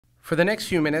For the next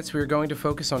few minutes, we are going to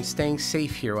focus on staying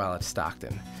safe here while at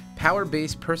Stockton.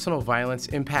 Power-based personal violence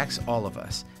impacts all of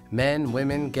us. Men,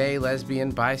 women, gay,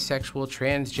 lesbian, bisexual,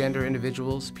 transgender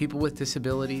individuals, people with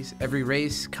disabilities, every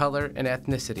race, color, and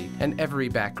ethnicity, and every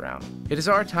background. It is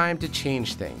our time to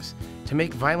change things, to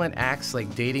make violent acts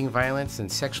like dating violence and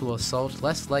sexual assault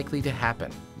less likely to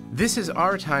happen. This is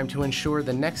our time to ensure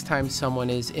the next time someone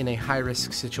is in a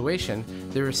high-risk situation,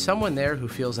 there is someone there who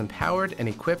feels empowered and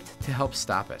equipped to help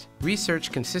stop it.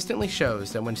 Research consistently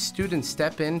shows that when students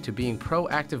step into being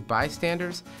proactive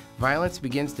bystanders, violence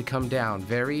begins to come down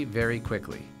very, very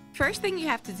quickly. First thing you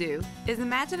have to do is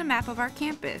imagine a map of our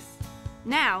campus.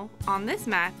 Now, on this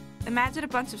map, imagine a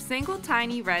bunch of single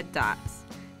tiny red dots.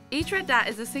 Each red dot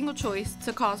is a single choice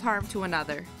to cause harm to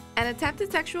another. An attempted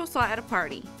sexual assault at a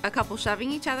party, a couple shoving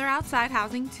each other outside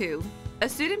housing 2, a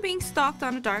student being stalked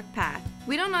on a dark path.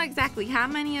 We don't know exactly how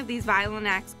many of these violent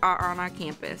acts are on our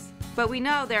campus, but we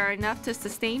know there are enough to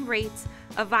sustain rates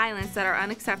of violence that are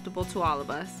unacceptable to all of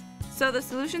us. So the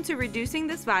solution to reducing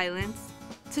this violence,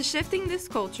 to shifting this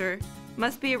culture,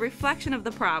 must be a reflection of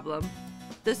the problem.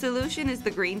 The solution is the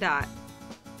green dot.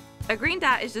 A green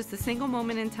dot is just a single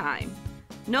moment in time,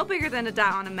 no bigger than a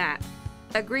dot on a map.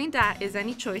 A green dot is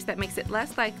any choice that makes it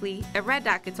less likely a red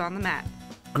dot gets on the map.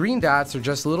 Green dots are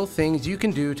just little things you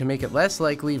can do to make it less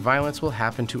likely violence will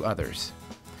happen to others.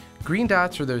 Green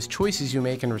dots are those choices you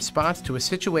make in response to a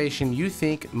situation you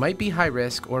think might be high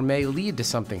risk or may lead to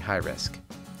something high risk.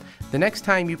 The next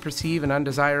time you perceive an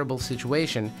undesirable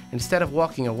situation, instead of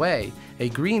walking away, a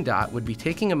green dot would be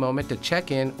taking a moment to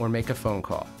check in or make a phone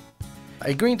call.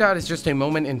 A green dot is just a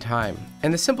moment in time,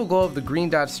 and the simple goal of the green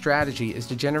dot strategy is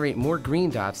to generate more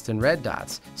green dots than red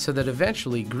dots, so that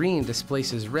eventually green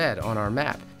displaces red on our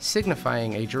map,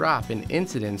 signifying a drop in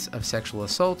incidents of sexual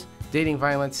assault, dating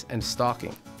violence, and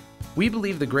stalking. We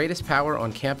believe the greatest power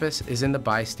on campus is in the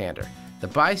bystander. The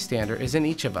bystander is in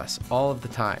each of us, all of the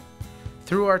time.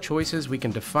 Through our choices, we can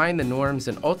define the norms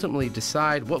and ultimately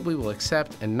decide what we will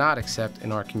accept and not accept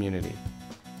in our community.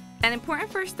 An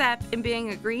important first step in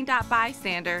being a green dot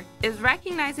bystander is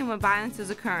recognizing when violence is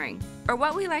occurring, or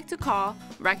what we like to call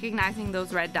recognizing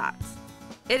those red dots.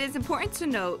 It is important to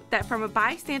note that from a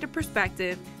bystander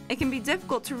perspective, it can be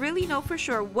difficult to really know for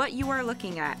sure what you are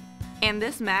looking at, and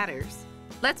this matters.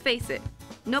 Let's face it,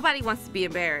 nobody wants to be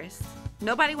embarrassed.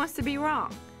 Nobody wants to be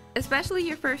wrong, especially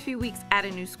your first few weeks at a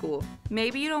new school.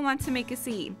 Maybe you don't want to make a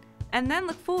scene, and then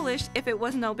look foolish if it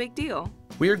was no big deal.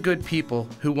 We are good people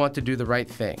who want to do the right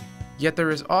thing, yet there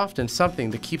is often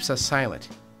something that keeps us silent,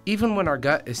 even when our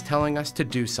gut is telling us to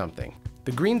do something.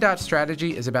 The green dot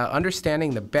strategy is about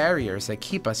understanding the barriers that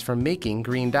keep us from making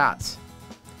green dots.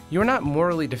 You are not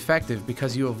morally defective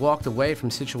because you have walked away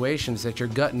from situations that your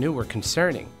gut knew were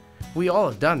concerning. We all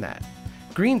have done that.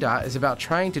 Green dot is about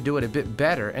trying to do it a bit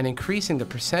better and increasing the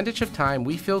percentage of time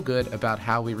we feel good about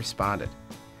how we responded.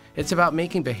 It's about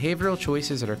making behavioral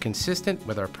choices that are consistent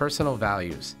with our personal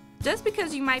values. Just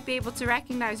because you might be able to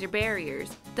recognize your barriers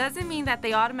doesn't mean that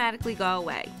they automatically go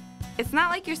away. It's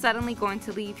not like you're suddenly going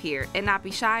to leave here and not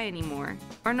be shy anymore,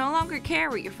 or no longer care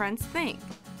what your friends think.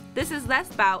 This is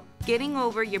less about getting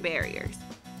over your barriers,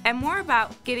 and more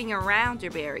about getting around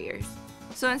your barriers.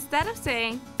 So instead of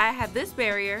saying, I have this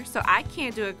barrier, so I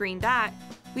can't do a green dot,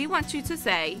 we want you to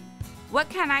say, what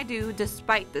can I do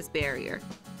despite this barrier?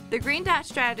 The green dot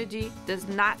strategy does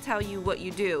not tell you what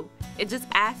you do, it just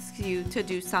asks you to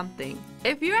do something.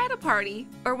 If you're at a party,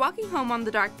 or walking home on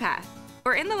the dark path,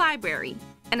 or in the library,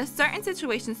 and a certain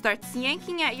situation starts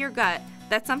yanking at your gut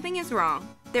that something is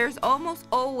wrong, there's almost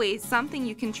always something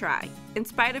you can try, in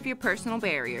spite of your personal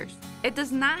barriers. It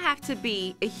does not have to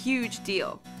be a huge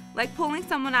deal, like pulling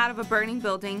someone out of a burning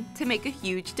building to make a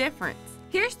huge difference.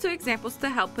 Here's 2 examples to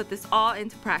help put this all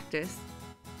into practice.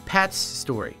 Pat's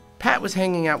story. Pat was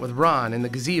hanging out with Ron in the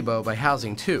gazebo by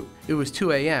Housing 2. It was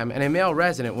 2 a.m. and a male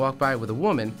resident walked by with a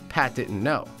woman Pat didn't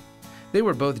know. They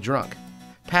were both drunk.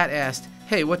 Pat asked,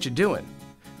 "Hey, what you doing?"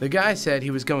 The guy said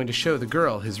he was going to show the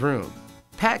girl his room.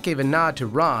 Pat gave a nod to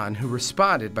Ron, who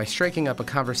responded by striking up a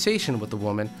conversation with the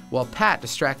woman, while Pat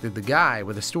distracted the guy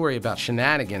with a story about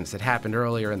shenanigans that happened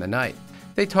earlier in the night.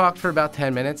 They talked for about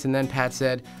 10 minutes and then Pat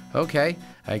said, "Okay,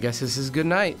 I guess this is good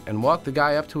night," and walked the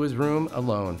guy up to his room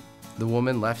alone. The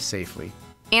woman left safely.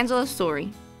 Angela's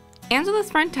story. Angela's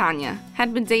friend Tanya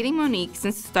had been dating Monique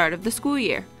since the start of the school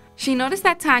year. She noticed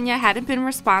that Tanya hadn't been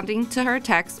responding to her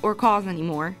texts or calls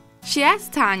anymore. She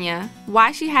asked Tanya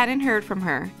why she hadn't heard from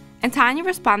her, and Tanya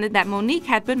responded that Monique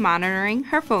had been monitoring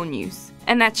her phone use,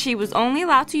 and that she was only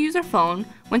allowed to use her phone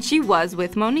when she was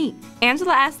with Monique.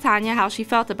 Angela asked Tanya how she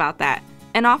felt about that,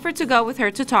 and offered to go with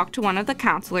her to talk to one of the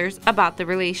counselors about the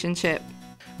relationship.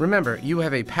 Remember, you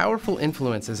have a powerful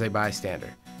influence as a bystander.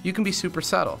 You can be super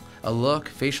subtle. A look,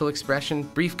 facial expression,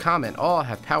 brief comment all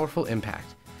have powerful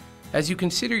impact. As you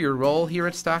consider your role here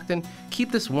at Stockton,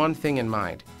 keep this one thing in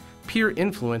mind. Peer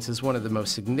influence is one of the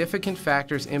most significant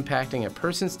factors impacting a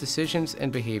person's decisions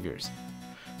and behaviors.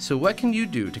 So what can you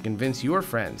do to convince your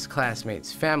friends,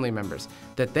 classmates, family members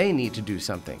that they need to do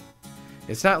something?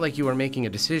 It's not like you are making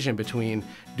a decision between,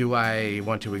 do I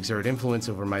want to exert influence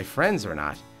over my friends or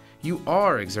not? You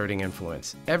are exerting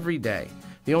influence every day.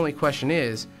 The only question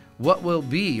is, what will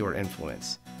be your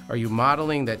influence? Are you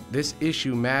modeling that this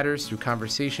issue matters through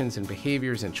conversations and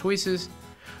behaviors and choices?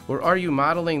 Or are you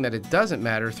modeling that it doesn't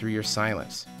matter through your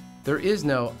silence? There is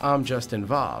no "I'm just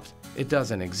involved." It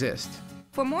doesn't exist.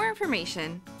 For more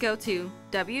information, go to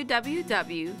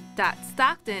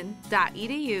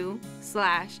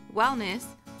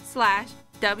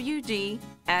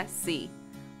www.stockton.edu/wellness/WGSC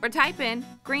or type in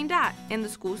Green Dot in the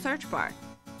school search bar.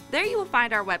 There you will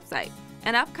find our website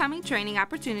and upcoming training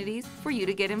opportunities for you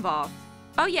to get involved.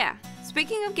 Oh yeah,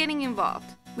 speaking of getting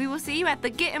involved, we will see you at the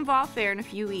Get Involved Fair in a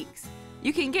few weeks.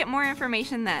 You can get more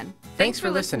information then. Thanks for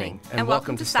listening, and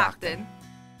welcome to Stockton.